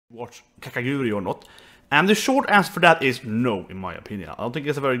watch Kakegurui or not? And the short answer for that is no, in my opinion. I don't think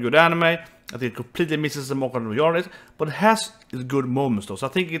it's a very good anime. I think it completely misses the mark on the genre, but it has its good moments though. So I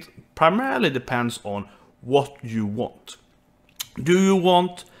think it primarily depends on what you want. Do you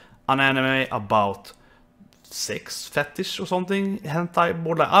want an anime about sex fetish or something? Hentai,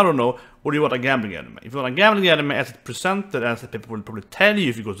 borderline, I don't know. Or do you want a gambling anime? If you want a gambling anime as it's presented, as people will probably tell you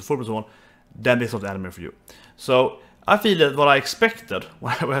if you go to 4+1, then it's not the anime for you. So I feel that what I expected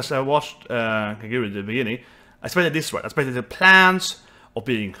when I watched Kakegurui at the beginning, I expected this, right? I expected the plans of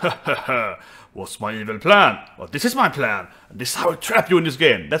being, what's my evil plan? Well, this is my plan, and this is how I trap you in this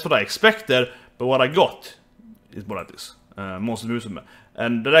game. That's what I expected, but what I got is more like this. Monster Musume.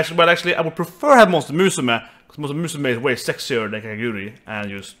 And that actually, I would prefer to have Monster Musume, because Monster Musume is way sexier than Kakegurui, and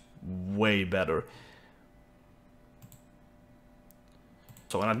just way better.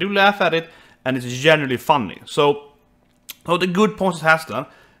 So, and I do laugh at it, and it's genuinely funny. So the good points it has done,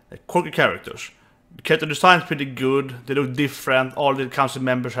 quirky characters. The character design is pretty good, they look different, all the council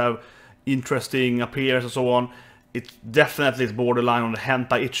members have interesting appearance and so on. It definitely is borderline on the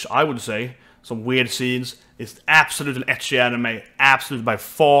hentai itch, I would say. Some weird scenes. It's absolutely an ecchi anime, absolutely by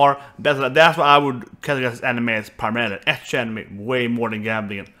far. That's what I would categorize this anime as primarily. Ecchi anime, way more than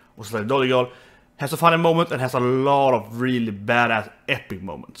gambling. Also like Dolly Girl. Has a funny moment and has a lot of really badass epic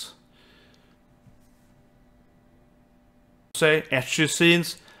moments. Say ecchi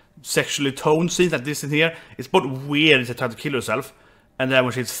scenes, sexually toned scenes like this in here. It's both weird as she tries to kill herself, and then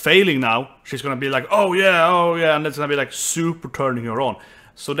when she's failing now, she's gonna be like, oh yeah, and that's gonna be like super turning her on.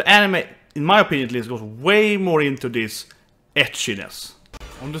 So the anime, in my opinion at least, goes way more into this etchiness.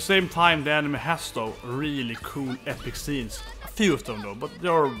 On the same time, the anime has though really cool epic scenes. A few of them though, but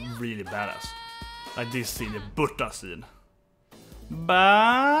they're really badass. Like this scene, the Butta scene.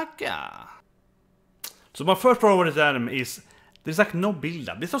 Baka. So my first problem with this anime is there's like no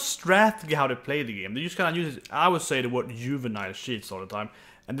build-up. There's no strategy how they play the game. They just kind of use, I would say, the word juvenile cheats all the time.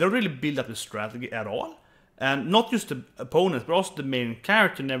 And they don't really build up the strategy at all. And not just the opponents, but also the main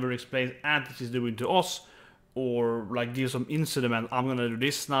character never explains anything he's doing to us. Or like gives some incident, I'm gonna do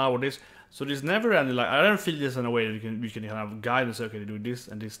this now or this. So there's never any, like, I don't feel this in a way that you can kind of guide and say, okay, do this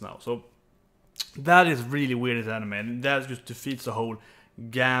and this now. So that is really weird in this anime. And that just defeats the whole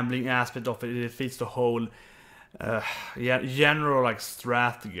gambling aspect of it. It defeats the whole general like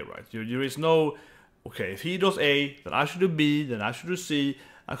strategy, right? There is no, okay, if he does A, then I should do B, then I should do C.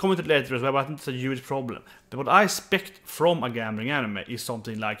 I commented later as well, but I think it's a huge problem. But what I expect from a gambling anime is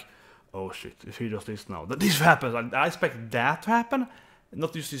something like, oh shit, if he does this now, that this happens. I expect that to happen,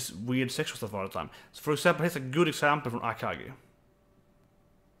 not just this weird sexual stuff all the time. So for example, here's a good example from Akagi.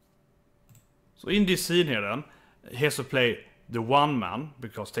 So in this scene here then, he has to play the one man,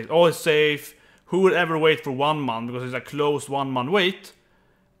 because it's safe. Who would ever wait for 1 man, because it's a closed 1 man wait.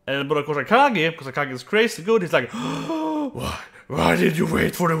 But of course Akagi, because Akagi is crazy good, he's like, why did you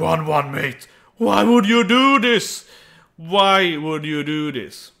wait for the 1-1 mate? Why would you do this? Why would you do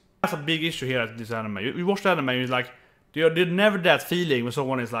this? That's a big issue here at this anime. You watch the anime and it's like, there's never that feeling when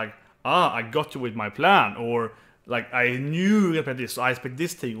someone is like, I got you with my plan, or like, I knew you were gonna play this, so I expect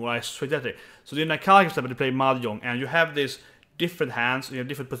this thing, or I expect that thing. So in Akagi step, they play Mahjong, and you have this different hands, you have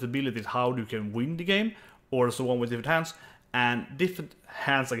different possibilities how you can win the game, or so on with different hands, and different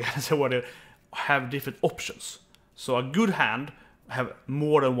hands, I guess, have different options. So a good hand have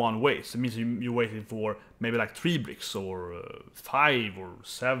more than one weight. So it means you're waiting for maybe like 3 bricks, or 5 or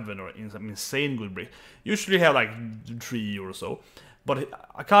 7, or some insane good brick. Usually have like 3 or so. But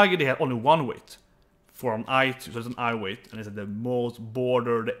Akagi, they have only 1 weight for an I2, so it's an I weight, and it's at the most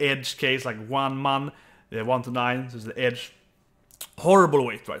border, the edge case, like 1 man, 1 to 9, so it's the edge. Horrible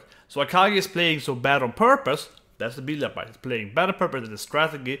weight, right? So Akagi is playing so bad on purpose. That's the build-up, right? It's playing bad on purpose, it's a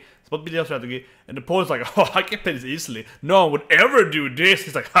strategy, it's about building up strategy, and the opponent's like, oh, I can play this easily. No one would ever do this.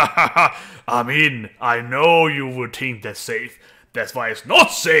 He's like, I'm in. I know you would think that's safe. That's why it's not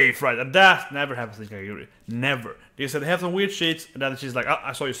safe, right? And that never happens in Kakegurui. Never. They said they have some weird cheats, and then she's like,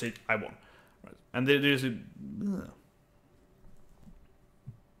 I saw you cheat, I won. Right? And there's a...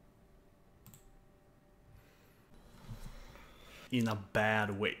 in a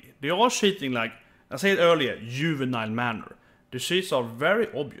bad way. They are cheating like, I said earlier, juvenile manner. The cheats are very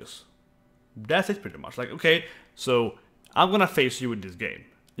obvious. That's it pretty much. Like, okay, so I'm gonna face you in this game.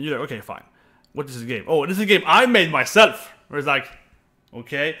 And you're like, okay, fine. What is this game? Oh, this is a game I made myself. Where it's like,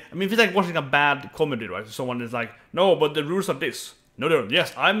 okay. I mean, if it's like watching a bad comedy, right? Someone is like, no, but the rules are this. No, they're,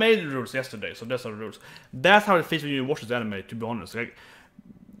 yes, I made the rules yesterday, so that's the rules. That's how it feels when you watch this anime, to be honest. Like,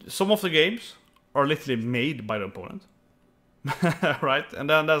 some of the games are literally made by the opponent. Right? And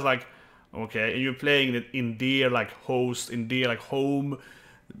then that's like, okay, and you're playing it in their like host, in their like home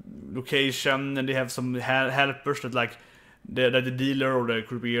location, and they have some helpers that like the dealer or the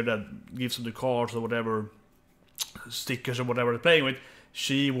croupier that gives them the cards or whatever, stickers or whatever they're playing with.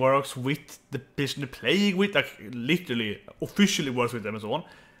 She works with the person they're playing with, like literally, officially works with them and so on.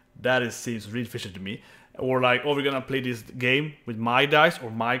 That seems really fishy to me. Or like, oh, we're gonna play this game with my dice or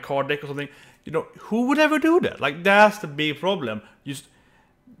my card deck or something. You know, who would ever do that? Like, that's the big problem.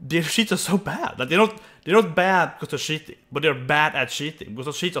 Their cheats are so bad. Like, they're not bad because they're cheating, but they're bad at cheating because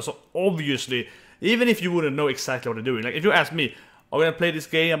the cheats are so obviously. Even if you wouldn't know exactly what they're doing, like if you ask me, are we gonna play this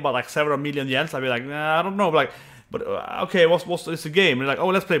game about like several million yens? I'd be like, nah, I don't know. But okay, what's this game? And they're like, oh,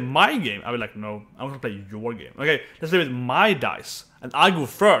 let's play my game. I'd be like, no, I want to play your game. Okay, let's play with my dice, and I go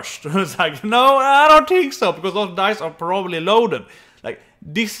first. It's like, no, I don't think so, because those dice are probably loaded. Like,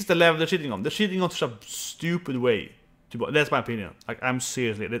 this is the level they're cheating on. They're cheating on such a stupid way. That's my opinion. Like, I'm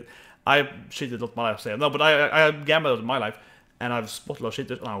seriously, I cheated all my life. No, but I gambled in my life, and I've spotted a lot of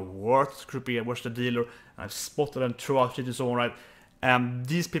cheaters, and I've worked croupier, watched the dealer, and I've spotted them throughout cheating so on, right? And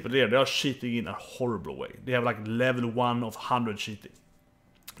these people there, they are cheating in a horrible way. They have like level 1 of 100 cheating.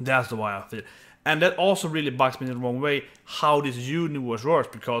 That's the way I feel. And that also really bugs me in the wrong way, how this universe works,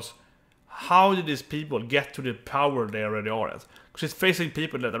 because how did these people get to the power they already are at? Because it's facing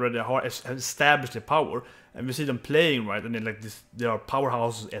people that already have established their power, and we see them playing, right? And they're like this, they are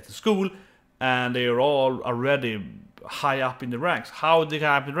powerhouses at the school, and they are all already high up in the ranks. How did they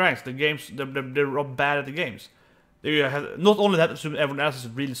get up in the ranks? The games, they're all bad at the games. They have, not only that, everyone else is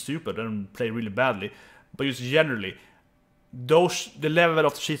really stupid and play really badly, but just generally, the level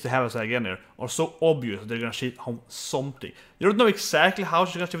of cheats they have as again there are so obvious that they're gonna cheat on something. You don't know exactly how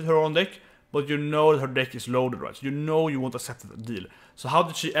she's gonna cheat with her own deck, but you know that her deck is loaded, right? So you know you won't accept the deal. So how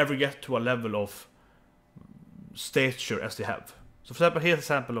did she ever get to a level of stature as they have? So for example, here's a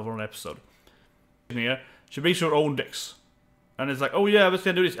sample of one episode. Here, she brings her own decks, and it's like, oh yeah, let's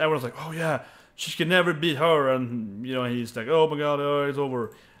gonna do this. Everyone's like, oh yeah, she can never beat her, and you know, he's like, oh my god, it's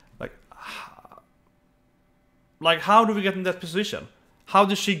over. Like, how do we get in that position? How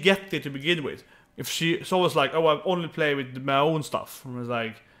did she get there to begin with? If she's always like, oh, I only play with my own stuff. And it's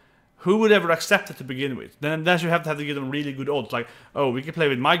like, who would ever accept it to begin with? Then you have to give them really good odds. Like, oh, we can play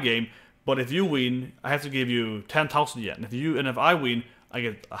with my game, but if you win, I have to give you 10,000 yen. If I win, I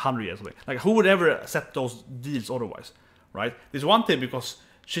get 100 yen. Something. Like, who would ever accept those deals otherwise, right? There's one thing because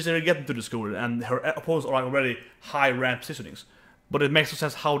she's already getting to the school, and her opponents are already high rank positionings. But it makes no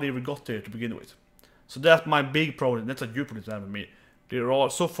sense how they ever got there to begin with. So that's my big problem. That's a huge problem with me. They're all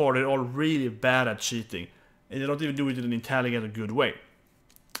really bad at cheating, and they don't even do it in an intelligent or good way.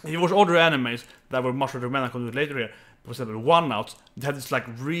 If you watch other animes that were much recommended, I can do it later here. For example, One Outs, they have this like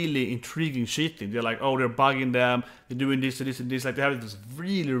really intriguing cheating. They're like, oh, they're bugging them, they're doing this and this and this. Like they have this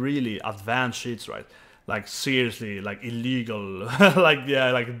really, really advanced cheats, right? Like seriously, like illegal, like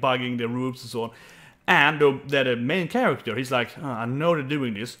yeah, like bugging the roofs and so on. And the main character, he's like, oh, I know they're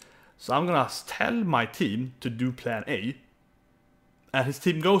doing this. So I'm gonna tell my team to do plan A, and his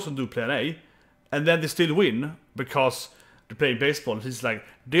team goes and do plan A, and then they still win because they're playing baseball. He's like,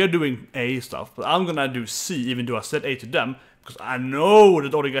 they're doing A stuff, but I'm gonna do C even though I said A to them, because I know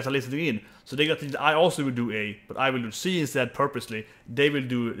that all the guys are listening in. So they got to think that I also will do A, but I will do C instead purposely. They will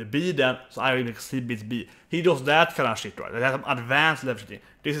do the B then, so I will make C beats B. He does that kind of shit, right? They have some advanced level shit.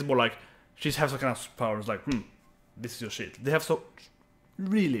 This is more like, she has some kind of power. It's like, this is your shit. They have so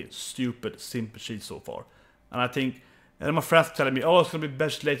really stupid, simple shit so far, and I think, and my friends telling me, oh, it's gonna be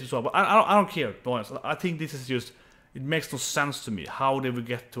best later so, but I don't care. To be honest, I think this is just, it makes no sense to me how they will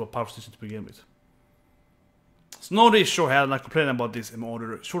get to a power position to begin with. So now they show how, and I complain about this in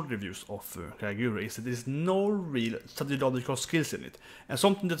other short reviews of Kakegurui, is that there's no real strategical skills in it, and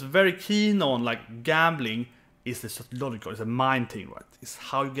something that's very keen on, like gambling, is the strategical, it's a mind thing, right? It's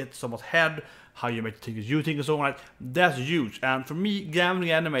how you get someone's head, how you make things you think and so on, right? That's huge. And for me, gambling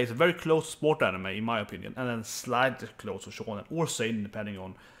anime is a very close sport anime, in my opinion, and then slightly close to shonen or seinen, depending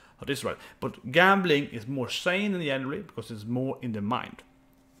on how this is, right? But gambling is more sane in the anime because it's more in the mind,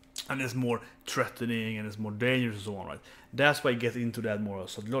 and it's more threatening and it's more dangerous and so on, right? That's why you get into that more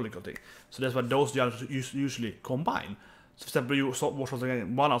psychological thing. So that's why those genres usually combine. So for example, you watch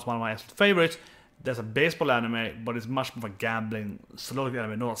something, one of my absolute favorites. There's a baseball anime, but it's much more of a gambling, psychological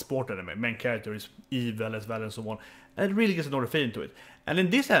anime, not a sport anime. Main character is evil as well and so on. And it really gets another feeling to it. And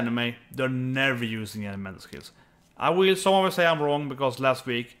in this anime, they're never using any mental skills. Someone will say I'm wrong because last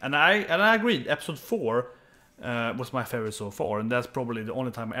week, and I agreed, episode 4 was my favorite so far, and that's probably the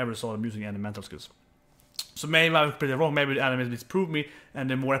only time I ever saw them using any mental skills. So maybe I was pretty wrong, maybe the anime disproved me, and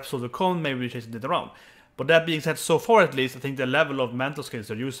the more episodes will come, maybe we change it around. But that being said, so far at least, I think the level of mental skills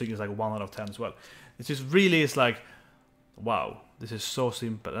they're using is like 1 out of 10 as well. It's just really, it's like, wow, This is so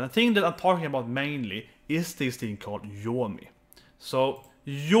simple. And the thing that I'm talking about mainly is this thing called Yomi. So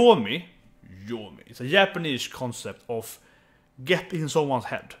Yomi is a Japanese concept of getting in someone's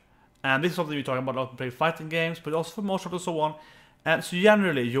head. And this is something we talk about a lot to play fighting games, but also for most of and so on. And so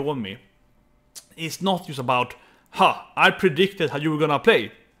generally Yomi is not just about, I predicted how you were gonna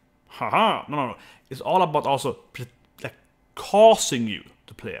play. No. It's all about also like causing you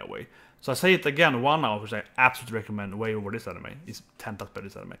to play away. So I say it again, One Out, which I absolutely recommend way over this anime. It's 10 times better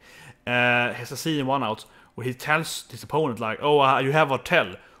this anime. Has a scene in One Out where he tells his opponent like, oh, you have a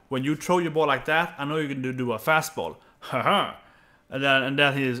tell. When you throw your ball like that, I know you can do a fastball. And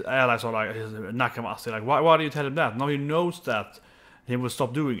then his allies are like, his Nakamasi, like, why do you tell him that? No, he knows that he will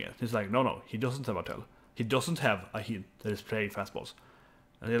stop doing it. He's like, no, he doesn't have a tell. He doesn't have a hint that he's playing fastballs.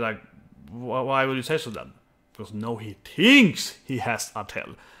 And they're like, why would you say so then? Because no, he thinks he has a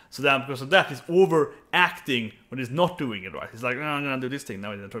tell. So then, because of that, he's overacting when he's not doing it right. He's like, no, I'm gonna do this thing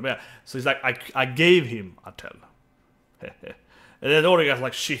now. So he's like, I gave him a tell. And then the other guy's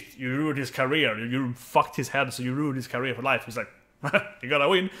like, shit, you ruined his career. You fucked his head, so you ruined his career for life. He's like, you gotta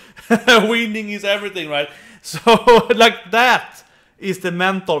win. Winning is everything, right? So, like, that is the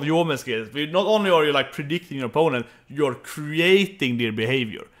mental of Yomi skills. Not only are you, like, predicting your opponent, you're creating their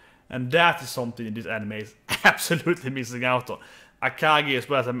behavior. And that is something this anime is absolutely missing out on. Akagi, as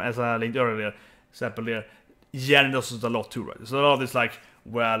well as I linked earlier, example there, Yen does a lot too, right? So a lot of this, like,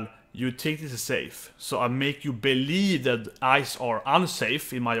 well, you think this is safe, so I make you believe that ice are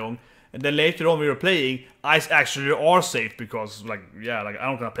unsafe in my own, and then later on when you're playing, ice actually are safe because, like, yeah, like,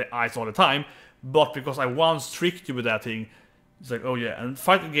 I'm not gonna play ice all the time, but because I once tricked you with that thing, it's like, oh yeah, and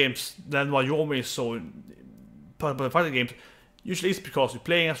fighting games, then why Yomi is so, but fighting games, usually it's because you're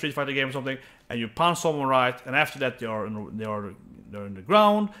playing a Street Fighter game or something, and you punch someone right, and after that they're in the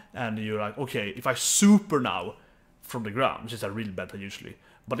ground, and you're like, okay, if I super now from the ground, which is a really bad play usually,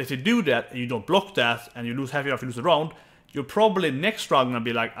 but if you do that and you don't block that and you lose half your life, you lose the round, you're probably next round gonna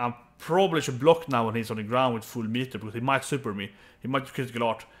be like, I probably should block now when he's on the ground with full meter because he might super me, he might do critical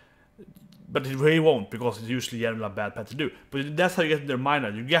art, but he won't because it's usually a bad path to do. But that's how you get in their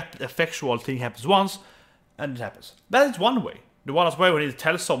mind. You get the effectual thing happens once, and it happens. That is one way. The one way when he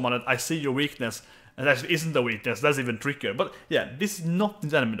tells someone that I see your weakness, and that actually isn't a weakness, that's even trickier. But yeah, this is not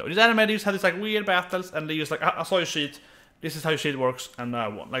this anime though. This anime, they just have these like weird battles, and they just like, I saw your sheet, this is how your sheet works, and I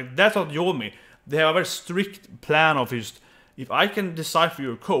won. Like, that's not Yomi. They have a very strict plan of just, if I can decipher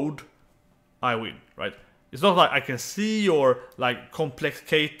your code, I win, right? It's not like I can see your, like,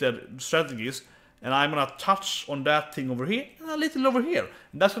 complicated strategies, and I'm gonna touch on that thing over here, and a little over here.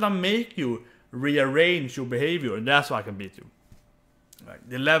 And that's gonna make you rearrange your behavior, and that's how I can beat you. Like,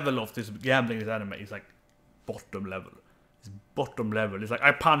 the level of this gambling in this anime is like bottom level. It's bottom level. It's like,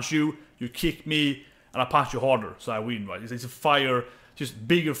 I punch you, you kick me, and I punch you harder, so I win, right? It's a fire, just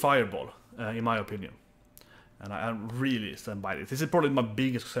bigger fireball, in my opinion. And I really stand by this. This is probably my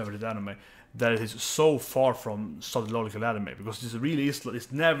biggest favorite anime, that it is so far from solid logical anime, because this really is,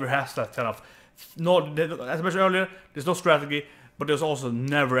 it never has that kind of, as I mentioned earlier, there's no strategy, but there's also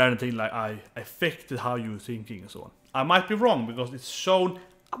never anything like I affected how you're thinking and so on. I might be wrong, because it's shown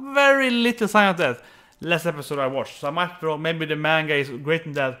a very little sign of that last episode I watched, so I might be wrong. Maybe the manga is great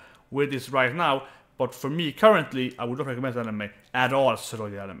in that with this right now, but for me currently, I would not recommend this anime at all as a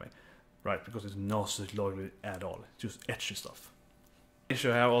solid anime, right? Because it's not solid logic at all, it's just ecchi stuff.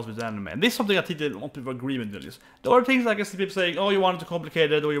 Issue I have also with anime, and this is something I think that most people agree with this. There are things I can see people saying, oh, you want it too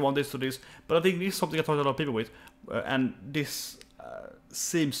complicated, or you want this or this, but I think this is something I talk to a lot of people with, and this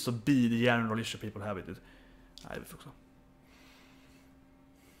seems to be the general issue people have with it. I think so.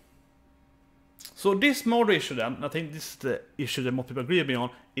 So this mode issue then, I think this is the issue that most people agree with me on,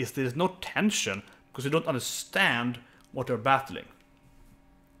 is there's no tension, because you don't understand what they're battling.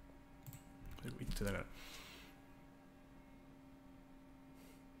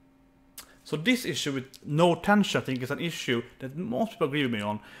 So this issue with no tension, I think, is an issue that most people agree with me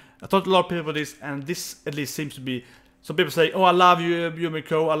on. I talked to a lot of people about this, and this at least seems to be, some people say, oh, I love you,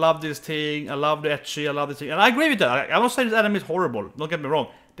 Yumiko, I love this thing, I love the ecchi, I love this thing, and I agree with that. I'm not saying this anime is horrible, don't get me wrong.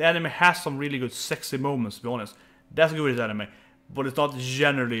 The anime has some really good sexy moments, to be honest. That's good with this anime, but it's not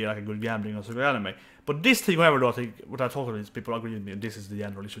generally like a good gambling or good anime. But this thing, however, though, I think, what I talk about is people agree with me, and this is the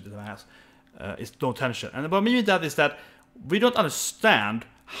general issue that it has. It's no tension. And what I mean with that is that we don't understand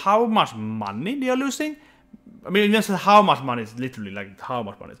how much money they are losing. I mean, you understand how much money is literally, like how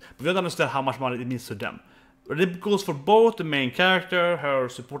much money is, but we don't understand how much money it means to them. But it goes for both the main character, her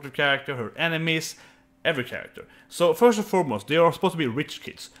supportive character, her enemies, every character. So first and foremost, they are supposed to be rich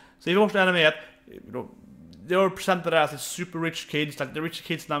kids. So if you watch the anime yet, you know, they are presented as super rich kids, like the rich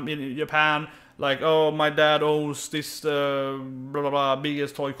kids now in Japan, like, oh, my dad owns this blah blah blah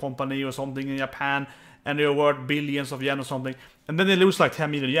biggest toy company or something in Japan, and they're worth billions of yen or something, and then they lose like 10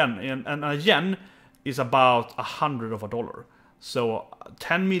 million yen, and a yen is about $100. So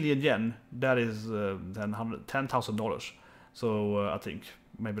 10 million yen, that is $10,000. So I think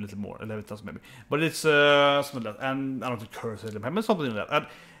maybe a little more, 11,000 maybe. But it's something like that, and I don't know if curse it, but something like that. And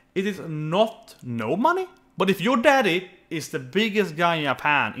it is not no money, but if your daddy is the biggest guy in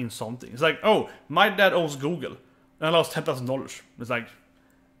Japan in something, it's like, oh, my dad owns Google, and I lost $10,000. It's like,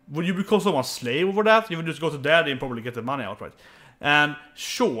 would you become someone's slave over that? You would just go to daddy and probably get the money outright. And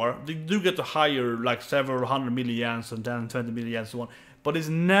sure, they do get to hire like several hundred million yens and 10, 20 million and so on, but it's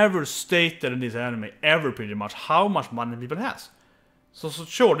never stated in this anime ever pretty much how much money people has. So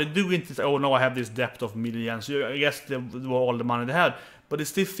sure, they do into say, oh no, I have this debt of millions. So I guess they were all the money they had, but it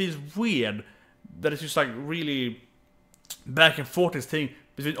still feels weird that it's just like really back and forth this thing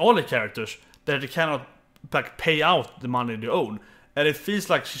between all the characters that they cannot like pay out the money they own, and it feels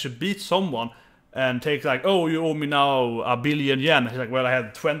like she should beat someone and take like, oh, you owe me now 1 billion yen. He's like, well, I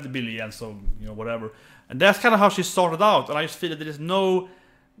had 20 billion, so you know whatever. And that's kind of how she started out, and I just feel that there is no.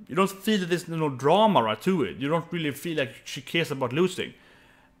 You don't feel that there's no drama right to it. You don't really feel like she cares about losing.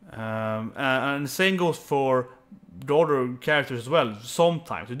 And the same goes for the other characters as well.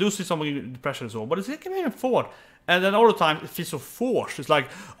 Sometimes you do see someone in depression and so on, but it's like even forward. And then all the time it feels so forced. It's like,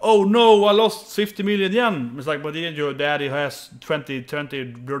 oh no, I lost 50 million yen. It's like, but then your daddy has 20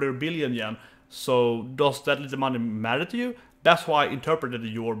 billion yen. So does that little money matter to you? That's why I interpreted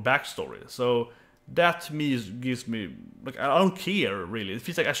your backstory. So that to me gives me like, I don't care really. It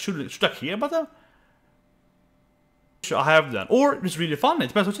feels like should I care about them? Should I have them? Or it's really funny. It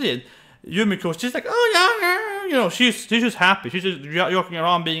depends what she did. Yumiko, she's like, oh yeah, you know, she's just happy. She's just joking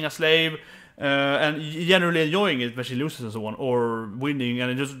around being a slave, and generally enjoying it when she loses and so on, or winning,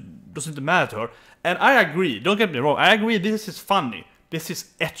 and it just doesn't matter to her. And I agree. Don't get me wrong. I agree. This is funny. This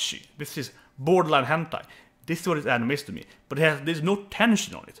is ecchi. This is borderline hentai. This is what this anime is to me. But there's no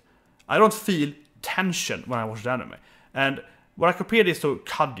tension on it. I don't feel tension when I watch the anime. And when I compare this to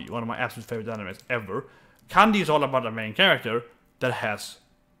Kaiji, one of my absolute favorite animes ever, Kaiji is all about a main character that has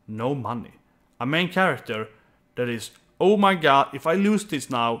no money. A main character that is, oh my god, if I lose this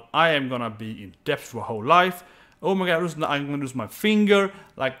now, I am gonna be in debt for a whole life. Oh my god, I'm gonna lose my finger.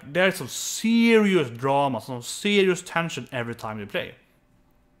 Like, there's some serious drama, some serious tension every time they play.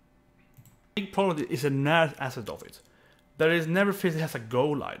 The big problem is a narrative aspect of it. There is never feels it has a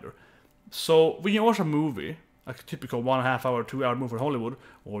goal either. So when you watch a movie, like a typical 1.5 hour, 2 hour movie from Hollywood,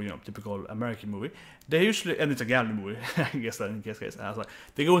 or you know, typical American movie, they usually, and it's a gambling movie, I guess that in case, I was like,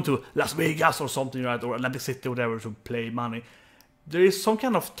 they go into Las Vegas or something, right, or Atlantic City or whatever to play money. There is some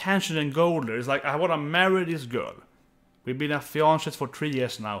kind of tension and goal there. It's like, I want to marry this girl. We've been fiancés for 3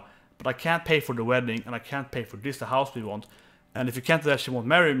 years now, but I can't pay for the wedding, and I can't pay for this, the house we want. And if you can't do that, she won't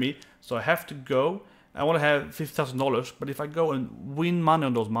marry me, so I have to go. I want to have $50,000, but if I go and win money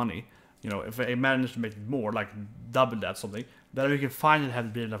on those money, you know, if I manage to make more, like double that something, then we can finally have the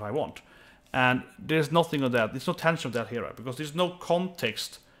billion if I want. And there's nothing of that. There's no tension of that here, right? Because there's no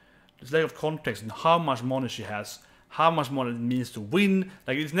context. There's lack of context in how much money she has, how much money it means to win.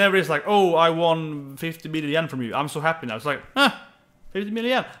 Like, it's never is like, oh, I won 50 million yen from you. I'm so happy now. It's like, 50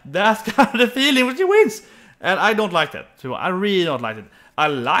 million yen. That's kind of the feeling when she wins. And I don't like that. So I really don't like it. I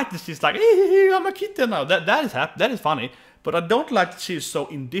like that she's like, I'm a kitten now. That is happy. That is funny. But I don't like that she's so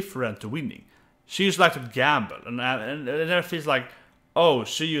indifferent to winning. She just likes to gamble, and it never feels like, oh,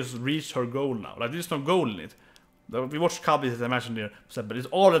 she just reached her goal now. Like, there's no goal in it. We watched Kaiji, as I mentioned here, but it's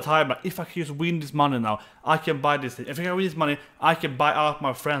all the time like, if I can just win this money now, I can buy this thing. If I can win this money, I can buy out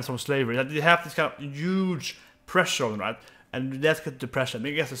my friends from slavery. Like, they have this kind of huge pressure on them, right? And that's get depression. I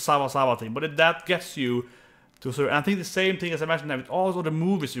guess the Sawa thing, but that gets you to sort of, and I think the same thing as I mentioned with all the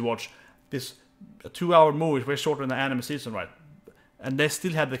movies you watch, this 2 hour movie, way shorter than the anime season, right? And they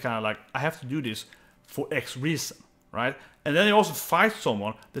still have the kind of like, I have to do this for X reason, right? And then you also fight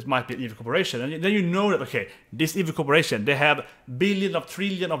someone that might be an evil corporation, and then you know that, okay, this evil corporation, they have billions of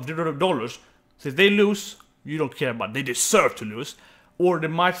trillions of dollars, so if they lose, you don't care about it. They deserve to lose. Or they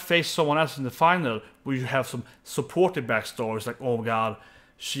might face someone else in the final where you have some supportive backstories, like, oh my god,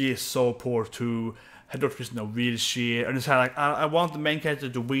 she is so poor too, her daughter is in a wheelchair, and it's kind of like, I want the main character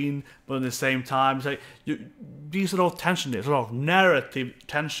to win, but at the same time, it's like, these are a lot of tension there, there's a lot of narrative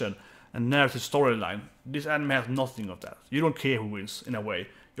tension and narrative storyline. This anime has nothing of that. You don't care who wins, in a way.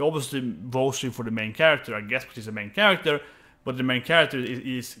 You're obviously voting for the main character, I guess, because he's the main character, but the main character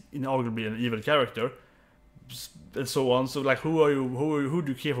is inarguably an evil character, and so on. So, like, who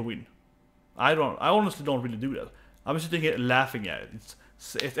do you care for win? I honestly don't really do that. I'm just sitting here laughing at it.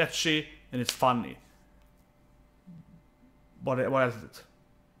 It's ecchi, and it's funny. What else is it?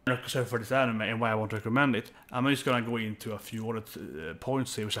 For this anime and why I want to recommend it, I'm just gonna go into a few other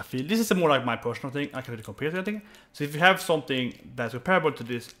points here which I feel this is more like my personal thing. I can really compare to anything. So if you have something that's comparable to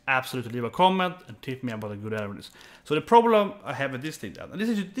this, absolutely leave a comment and tip me about a good anime. So the problem I have with this thing, and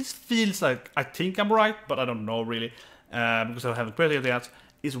this feels like I think I'm right, but I don't know really, because I haven't played it yet,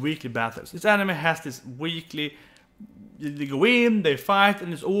 is weekly battles. This anime has this weekly. They go in, they fight,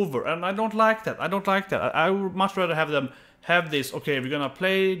 and it's over. And I don't like that. I would much rather have them have this, okay, we're gonna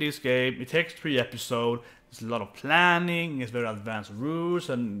play this game, it takes 3 episodes, there's a lot of planning, it's very advanced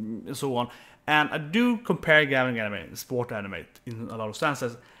rules, and so on. And I do compare gambling anime, sport anime, in a lot of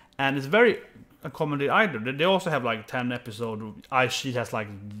senses, and it's very uncommon either. They also have like 10 episodes, iSheet has like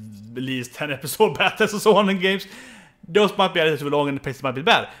at least 10 episode battles and so on in games. Those might be a little too long and the pace might be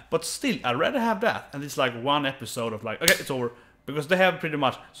bad, but still, I'd rather have that, and it's like 1 episode of like, okay, it's over, because they have pretty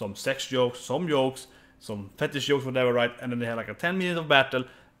much some sex jokes, some fetish jokes, whatever, right? And then they have like a 10 minutes of battle,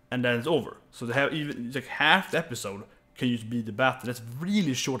 and then it's over. So they have even like half the episode can just be the battle. That's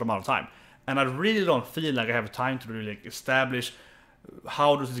really short amount of time, and I really don't feel like I have time to really like establish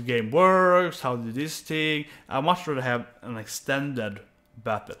how does the game works, how do this thing. I much rather have an extended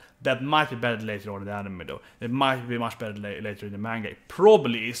battle. That might be better later on in the anime though. It might be much better later in the manga. It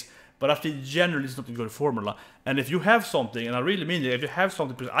probably is. But I think generally it's not a good formula. And if you have something, and I really mean it, if you have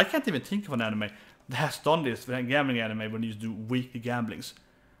something, because I can't even think of an anime that has done this, a gambling anime, when you do weekly gamblings.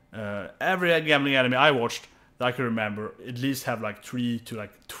 Every gambling anime I watched that I can remember at least have like 3 to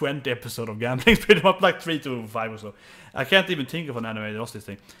like 20 episodes of gambling, pretty much like 3 to 5 or so. I can't even think of an anime that does this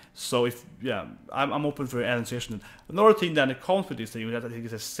thing. So if, yeah, I'm open for any suggestion. Another thing that comes with this thing, that I think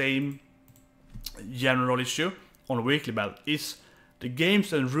is the same general issue on a weekly battle, is the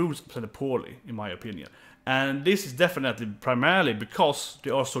games and rules presented poorly, in my opinion. And this is definitely primarily because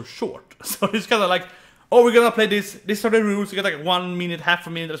they are so short. So it's kind of like, oh, we're gonna play this, these are the rules, you get like 1 minute, half a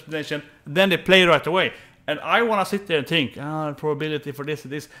minute explanation, then they play right away. And I wanna sit there and think, probability for this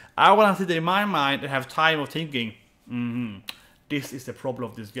and this. I wanna sit there in my mind and have time of thinking, this is the problem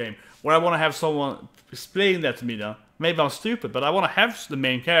of this game. Or I wanna have someone explain that to me now. Maybe I'm stupid, but I wanna have the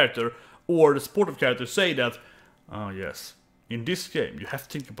main character or the supportive character say that, oh yes, in this game you have to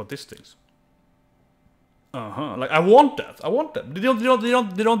think about these things. Like I want that. They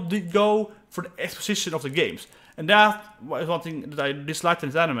don't go for the exposition of the games, and that is one thing that I dislike in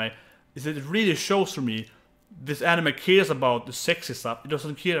this anime. Is that it really shows for me this anime cares about the sexy stuff. It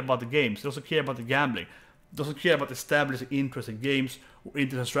doesn't care about the games. It doesn't care about the gambling. It doesn't care about establishing interesting games or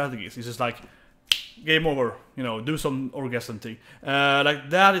interesting strategies. It's just like game over. You know, do some orgasm thing. Like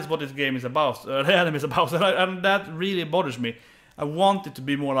that is what this game is about. The anime is about, and that really bothers me. I want it to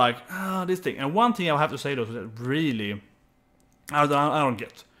be more like, this thing. And one thing I have to say though, that really, I don't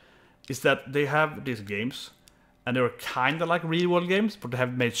get, is that they have these games, and they're kind of like real world games, but they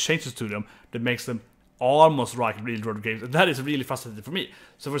have made changes to them that makes them almost like real world games. And that is really fascinating for me.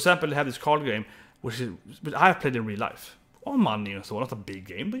 So for example, they have this card game, which I have played in real life. On money and so on, not a big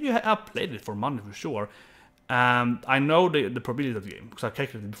game, but I've played it for money for sure. And I know the probability of the game, because I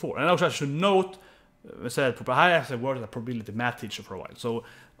calculated it before. And also I should note, I actually worked as a probability math teacher for a while, so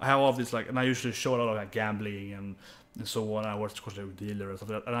I have all of this, like, and I usually show a lot of like gambling and so on. I worked of course with dealer and stuff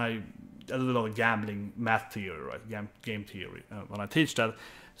like that, and I do a lot of gambling math theory, right, game theory when I teach that.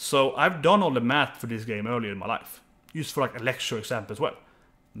 So I've done all the math for this game earlier in my life, used for like a lecture exam as well,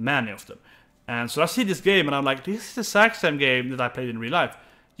 many of them. And so I see this game and I'm like, this is the exact same game that I played in real life.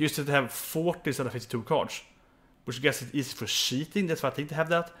 Used to have 40 instead of 52 cards, which I guess is easy for cheating. That's why I think they have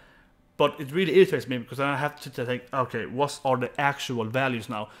that. But it really irritates me because then I have to think, okay, what are the actual values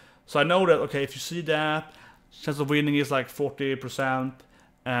now? So I know that, okay, if you see that, chance of winning is like 40%,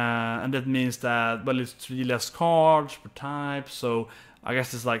 and that means that, well, it's 3 less cards per type, so I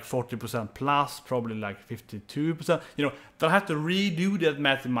guess it's like 40% plus, probably like 52%. You know, then I have to redo that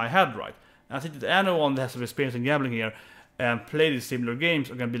math in my head, right? And I think that anyone that has some experience in gambling here and played these similar games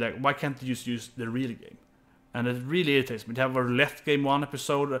are going to be like, why can't you just use the real game? And it really irritates me. They have a roulette game one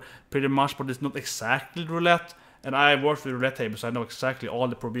episode, pretty much, but it's not exactly roulette. And I worked with roulette tables, so I know exactly all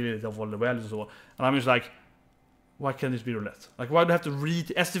the probability of all the values and so on. And I'm just like, why can't this be roulette? Like, why do I have to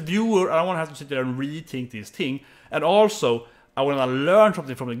read? As the viewer, I don't want to have to sit there and rethink this thing. And also, I want to learn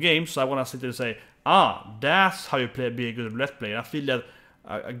something from the game, so I want to sit there and say, that's how you be a good roulette player. I feel that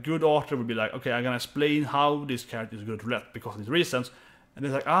a good author would be like, okay, I'm going to explain how this character is good at roulette because of these reasons. And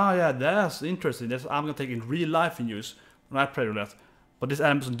it's like, yeah, that's interesting. I'm going to take it in real life in use when I play roulette. But this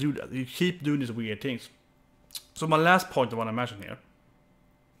anime doesn't do that. You keep doing these weird things. So my last point I want to mention here.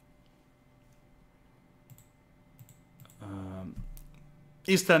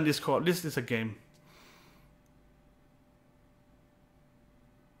 is then this called, this is a game.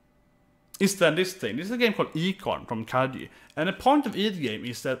 Is then this thing. This is a game called Ecchi from Kaiji. And the point of each game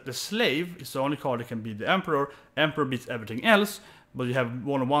is that the slave is the only card that can beat the emperor. Emperor beats everything else, but you have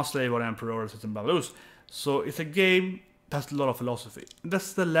one slave or emperor and blah, blah, blah. So it's a game that has a lot of philosophy. And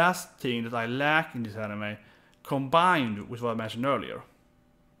that's the last thing that I lack in this anime, combined with what I mentioned earlier.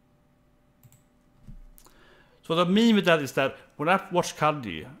 So what I mean with that is that when I watched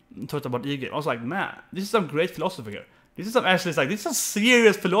Kaiji and talked about E-game, I was like, man, this is some great philosophy here. This is some actually like, this is some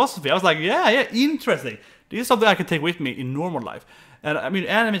serious philosophy. I was like, yeah, interesting. This is something I can take with me in normal life. And I mean,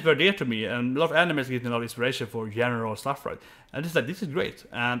 anime is very dear to me, and a lot of animes give me a lot of inspiration for general stuff, right? And it's like, this is great.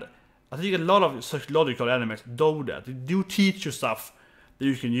 And I think a lot of psychological animes do that. They do teach you stuff that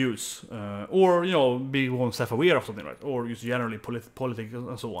you can use, or, you know, be one self-aware of something, right? Or use generally politics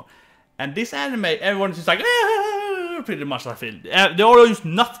and so on. And this anime, everyone is just like, pretty much I feel. They all use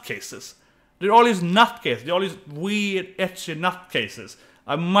nutcases. They're all use nutcases. They all use weird, ecchi nutcases.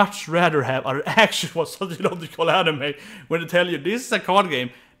 I much rather have actually what sociological anime when they tell you this is a card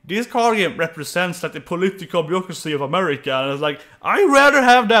game. This card game represents like the political bureaucracy of America, and it's like, I rather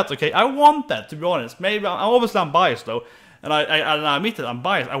have that. Okay, I want that, to be honest. Maybe I'm biased though, and I admit it, I'm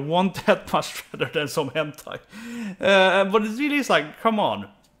biased. I want that much rather than some hentai. But it really is like, come on,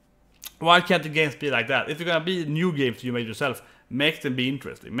 why can't the games be like that? If you're gonna be new games you made yourself, make them be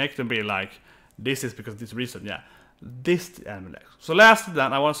interesting. Make them be like, this is because of this reason. Yeah, this anime. So lastly,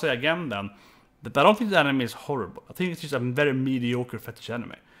 then I want to say again then that I don't think the anime is horrible. I think it's just a very mediocre fetish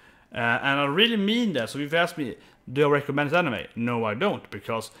anime. And I really mean that. So if you ask me, do I recommend this anime? No, I don't,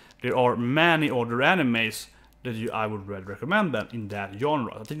 because there are many other animes that I would rather recommend them in that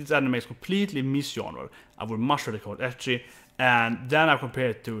genre. I think this anime is completely misgenre. I would much rather call it ecchi. And then I compare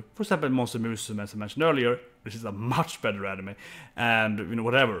it to, for example, Monster Musume, as I mentioned earlier, which is a much better anime. And, you know,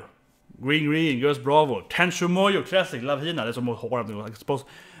 whatever. Green, Girls Bravo, Tenchi Muyo, classic, Love Hina, that's almost horror than I suppose.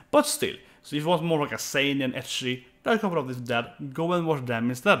 But still, so if you want more like a seinen, ecchi, there are a couple of this that, go and watch them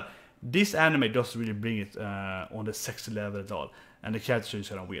instead. This anime doesn't really bring it on the sexy level at all, and the character is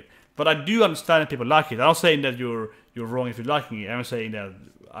kind of weird. But I do understand that people like it. I'm not saying that you're wrong if you're liking it. I'm saying that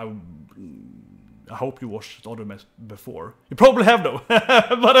I hope you watched other animes before. You probably have though.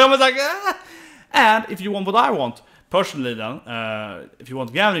 But I was like, And if you want what I want, personally then, if you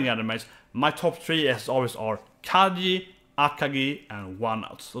want gambling animes, my top 3 as always are Kaiji, Akagi, and One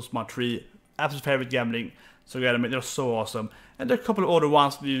Outs. Those are my 3 absolute favorite gambling. So yeah, they're so awesome. And there are a couple of other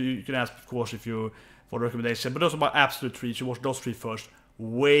ones you can ask, of course, if you for a recommendation. But those are my absolute 3. You should watch those 3 first,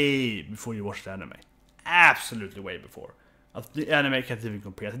 way before you watch the anime. Absolutely way before. The anime can't even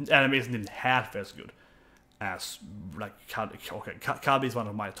compare. The anime isn't even half as good as like Kaiji. Okay, Kaiji is one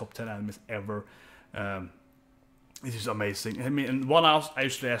of my top 10 animes ever. It is amazing. I mean, and One House I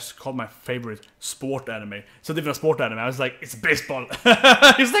usually call my favorite sport anime. It's a different sport anime. I was like, it's baseball.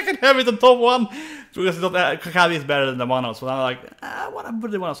 It's like I have it on top 1 because Kaiji is better than the One House. So I'm like, what I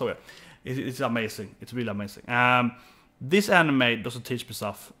put the One House over. It's amazing. It's really amazing. This anime doesn't teach me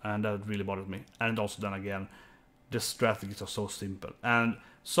stuff, and that really bothers me. And also, then again, the strategies are so simple. And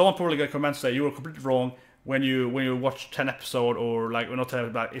someone probably gonna comment and say you were completely wrong when you watch 10 episodes, or like, not 10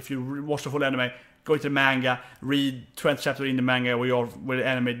 episodes, but if you watch the full anime, go into the manga, read 20 chapters in the manga where the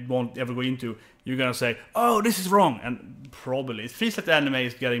anime won't ever go into, you're gonna say, oh, this is wrong. And probably it feels like the anime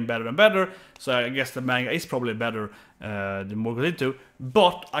is getting better and better, so I guess the manga is probably better the more it goes into.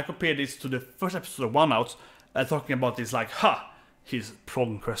 But I compare this to the first episode of One Outs, talking about this like, he's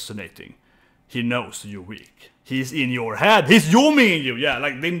procrastinating. He knows you're weak. He's in your head. He's Yomi in you. Yeah,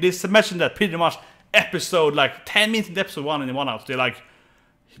 like they mentioned that pretty much episode, like 10 minutes into episode 1 in One Outs. They're like,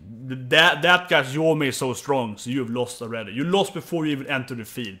 that guy's Yomi is so strong, so you've lost already. You lost before you even entered the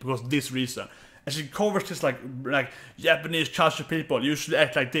field because of this reason. And she covers this like Japanese culture people usually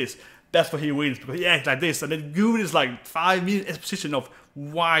act like this. That's why he wins, because he acts like this. And then Guru is like 5 minutes exposition of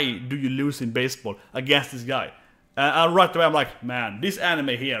why do you lose in baseball against this guy. And right away I'm like, man, this anime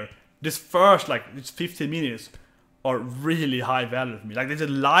here, this first like this 15 minutes are really high value for me. Like there's a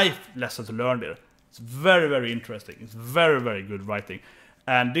life lesson to learn there. It's very, very interesting. It's very, very good writing.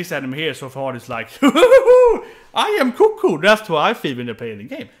 And this anime here so far is like, I am cuckoo. That's how I feel when they're playing the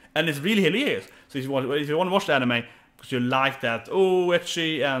game. And it's really hilarious. So if you want to watch the anime because you like that,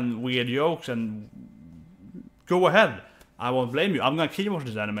 ecchi and weird jokes, and go ahead. I won't blame you. I'm gonna keep watching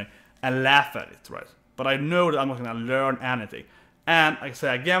this anime and laugh at it, right? But I know that I'm not gonna learn anything. And like I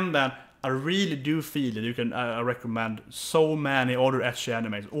say again, then I really do feel that you can recommend so many other ecchi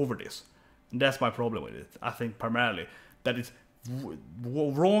animes over this. And that's my problem with it. I think primarily that it's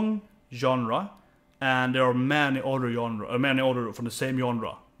wrong genre, and there are many other from the same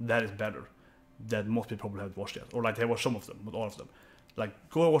genre that is better, that most people probably haven't watched yet, or like they watched some of them, not all of them. Like,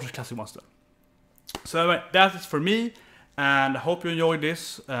 go watch the classic ones then. So anyway, that is for me, and I hope you enjoyed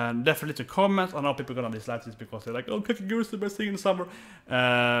this, and definitely leave a comment. I know people are gonna dislike this because they're like, oh, Kakegurui is the best thing in the summer,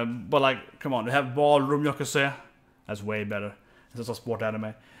 but like, come on, we have Ballroom Yakuza, that's way better. It's a sport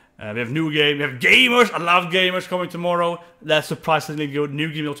anime. We have new game, we have gamers, I love gamers coming tomorrow, that's surprisingly good.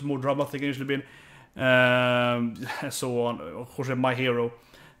 New game is more dramatic than usually been, and so on. Of course, we have My Hero.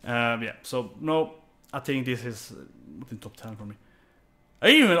 Yeah, so no, I think this is in top 10 for me. I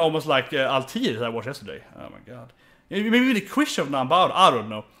even almost like Altir that I watched yesterday. Oh my god. Maybe the quiz of now about, I don't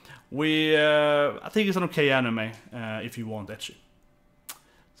know. I think it's an okay anime if you want Ecchi.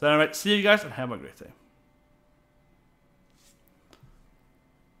 So anyway, see you guys and have a great day.